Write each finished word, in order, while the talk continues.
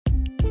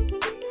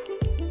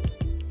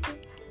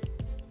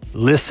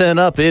Listen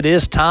up, it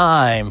is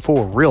time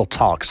for Real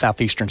Talk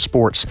Southeastern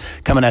Sports,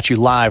 coming at you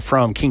live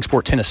from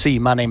Kingsport, Tennessee.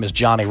 My name is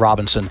Johnny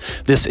Robinson.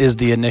 This is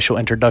the initial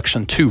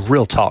introduction to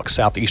Real Talk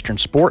Southeastern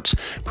Sports,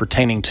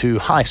 pertaining to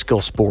high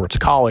school sports,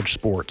 college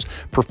sports,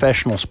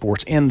 professional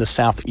sports in the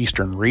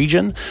Southeastern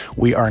region.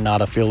 We are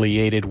not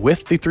affiliated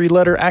with the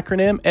three-letter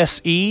acronym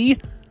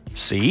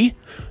SEC.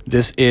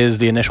 This is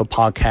the initial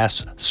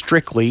podcast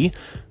strictly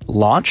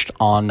launched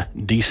on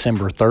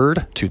December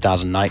 3rd,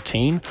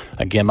 2019.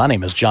 Again, my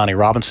name is Johnny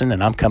Robinson,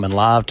 and I'm coming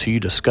live to you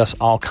to discuss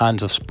all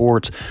kinds of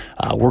sports.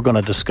 We're going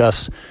to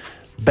discuss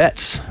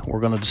bets.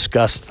 We're going to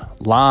discuss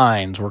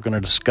lines. We're going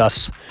to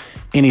discuss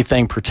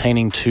anything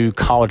pertaining to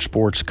college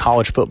sports,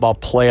 college football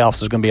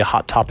playoffs is going to be a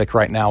hot topic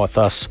right now with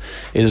us.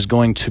 It is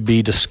going to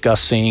be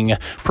discussing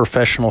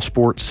professional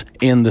sports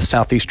in the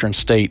southeastern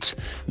states.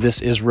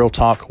 This is Real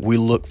Talk. We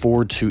look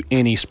forward to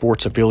any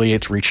sports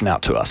affiliates reaching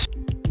out to us.